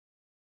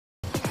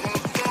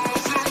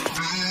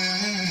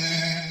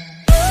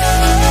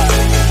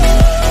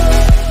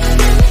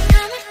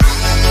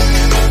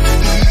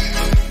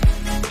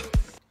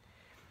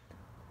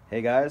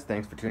Hey guys,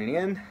 thanks for tuning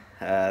in.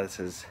 This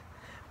is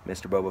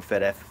Mr. Boba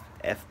Fett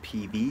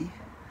FPV.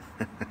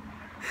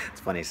 It's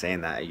funny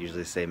saying that. I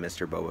usually say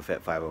Mr. Boba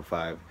Fett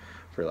 505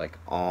 for like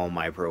all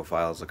my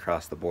profiles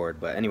across the board.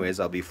 But anyways,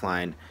 I'll be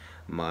flying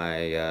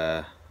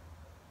my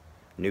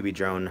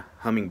NewBeeDrone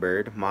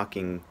HummingBird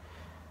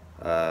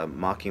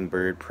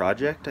Mockingbird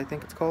project, I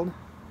think it's called.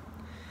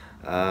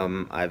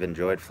 I've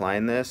enjoyed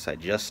flying this. I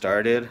just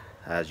started.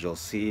 As you'll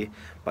see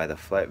by the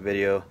flight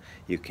video,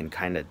 you can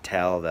kind of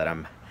tell that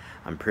I'm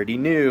pretty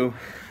new,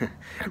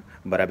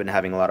 but I've been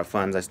having a lot of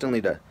fun. I still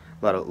need a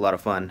lot of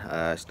fun.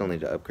 I still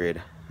need to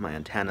upgrade my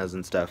antennas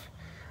and stuff.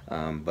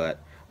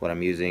 But what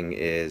I'm using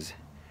is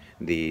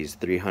these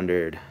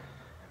 300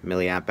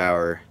 milliamp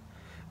hour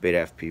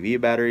Beta FPV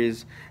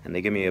batteries, and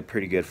they give me a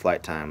pretty good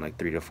flight time, like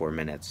 3 to 4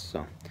 minutes.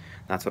 So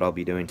that's what I'll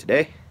be doing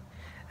today.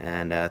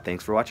 And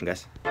thanks for watching,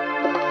 guys.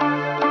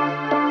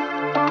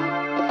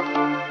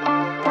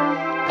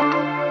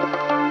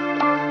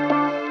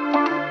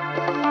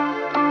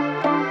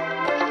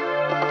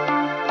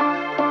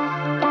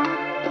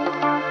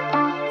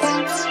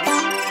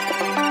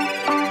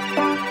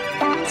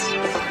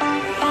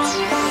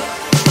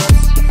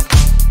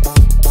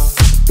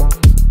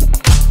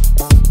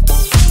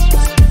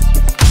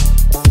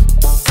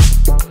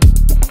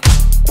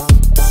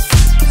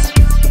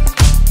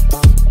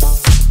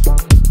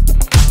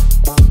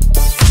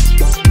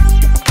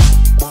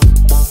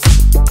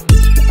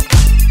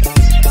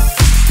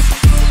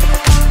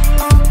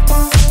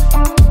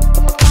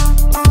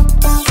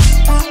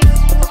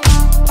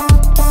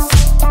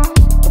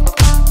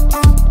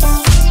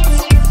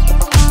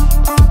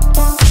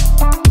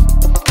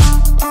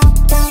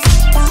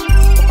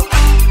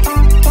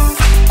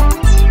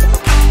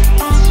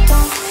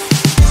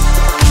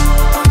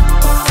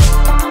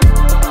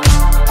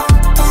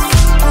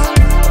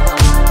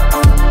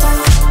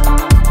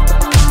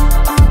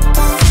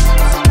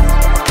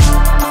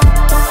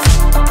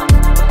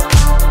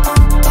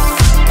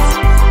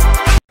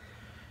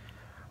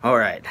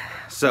 Alright,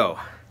 so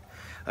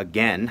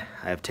again,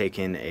 I've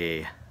taken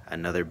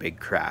another big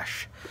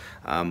crash.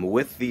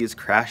 With these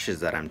crashes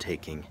that I'm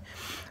taking,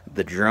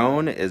 the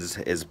drone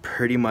is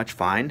pretty much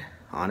fine,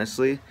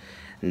 honestly.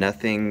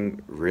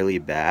 Nothing really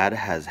bad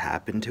has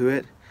happened to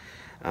it.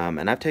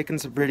 And I've taken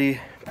some pretty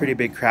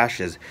big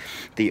crashes.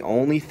 The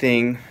only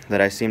thing that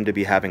I seem to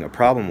be having a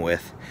problem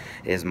with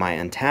is my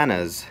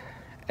antennas.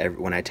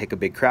 When I take a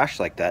big crash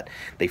like that,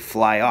 they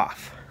fly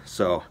off.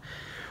 So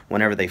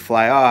whenever they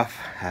fly off,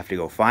 I have to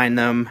go find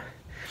them.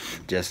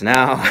 Just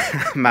now,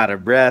 I'm out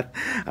of breath.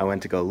 I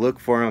went to go look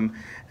for them,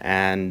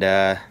 and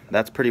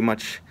that's pretty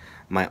much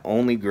my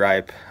only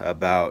gripe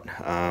about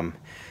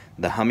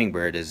the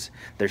HummingBird is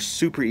they're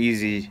super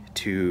easy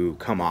to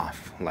come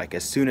off. Like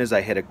as soon as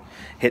I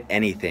hit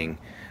anything,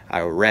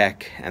 I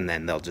wreck, and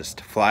then they'll just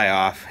fly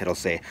off. It'll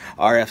say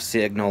RF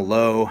signal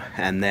low,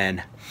 and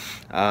then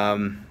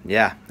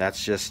yeah,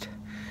 that's just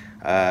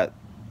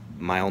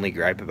my only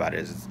gripe about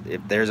it is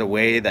if there's a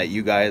way that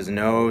you guys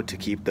know to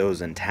keep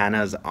those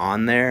antennas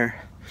on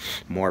there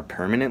more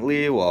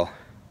permanently, well,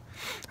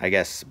 I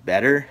guess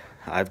better.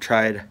 I've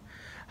tried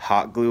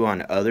hot glue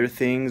on other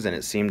things and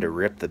it seemed to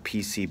rip the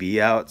PCB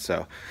out,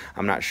 so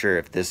I'm not sure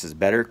if this is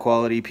better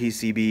quality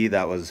PCB.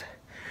 That was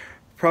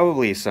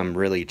probably some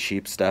really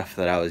cheap stuff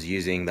that I was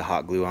using the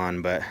hot glue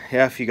on. But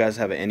yeah, if you guys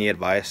have any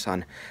advice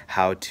on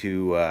how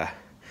to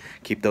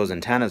keep those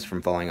antennas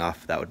from falling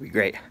off, that would be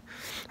great.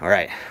 All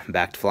right,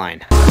 back to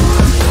flying.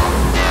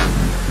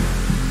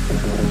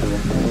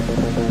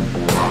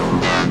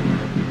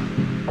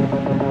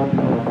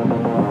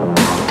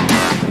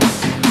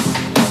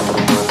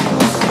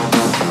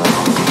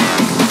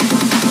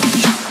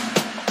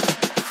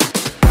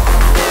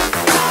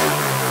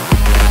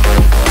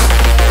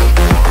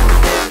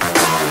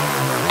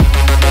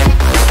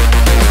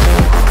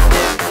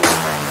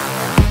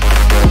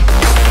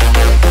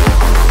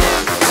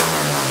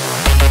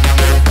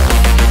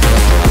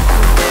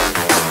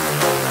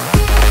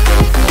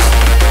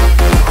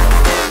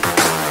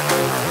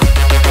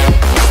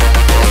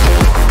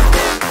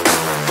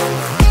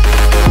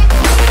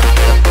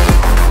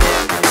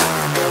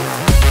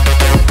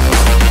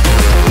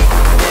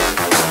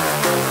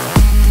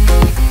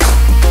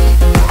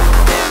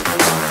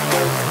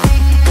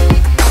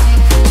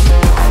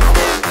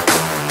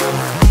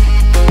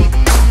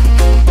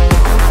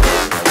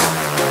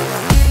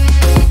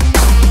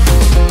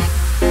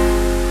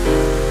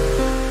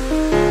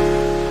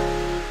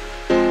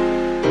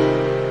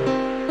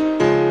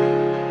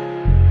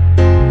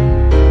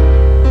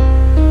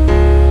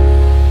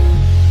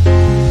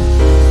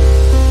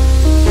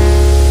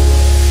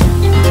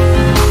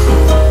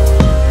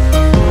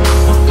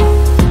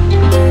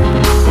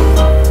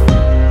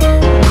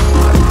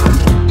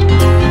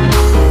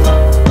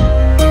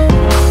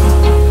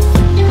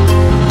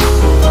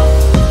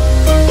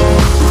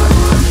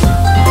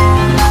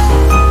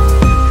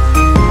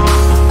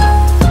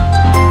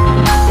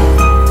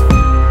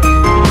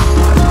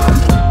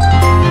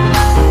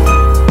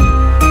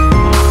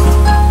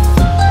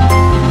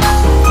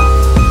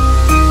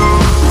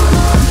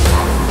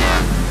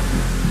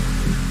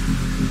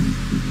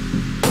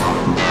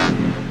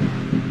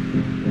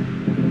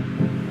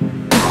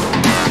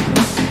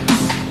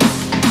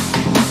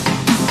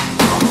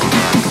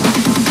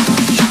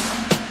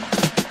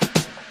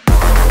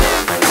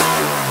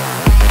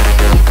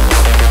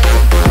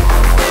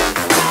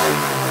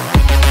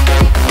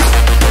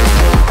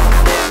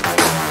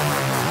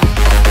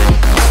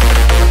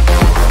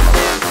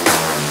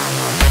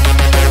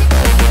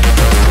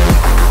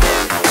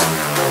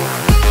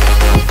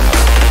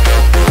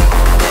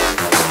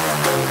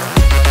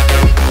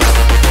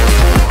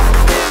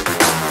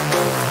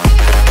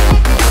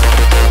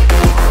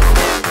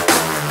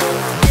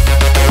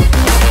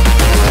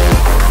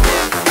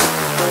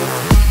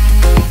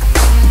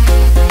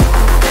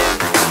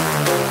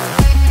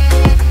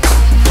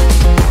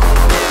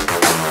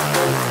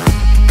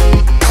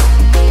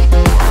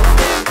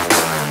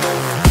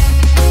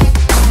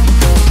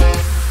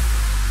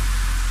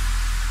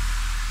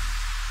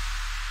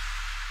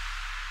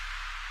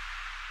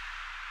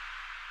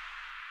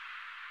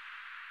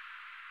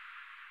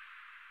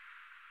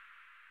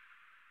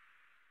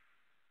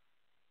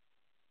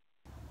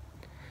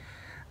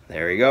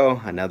 There we go,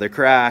 another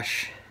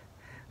crash.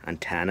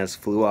 Antennas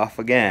flew off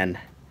again.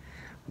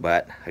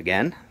 But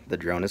again, the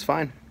drone is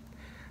fine.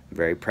 I'm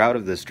very proud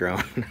of this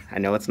drone. I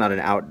know it's not an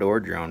outdoor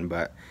drone,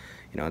 but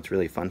you know, it's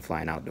really fun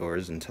flying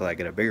outdoors until I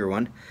get a bigger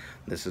one.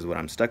 This is what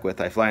I'm stuck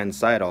with. I fly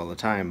inside all the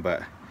time,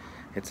 but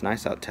it's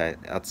nice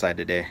outside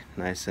today.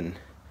 Nice and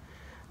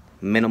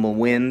minimal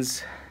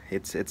winds.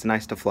 It's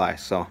nice to fly.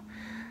 So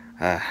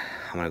I'm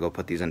gonna go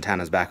put these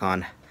antennas back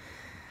on.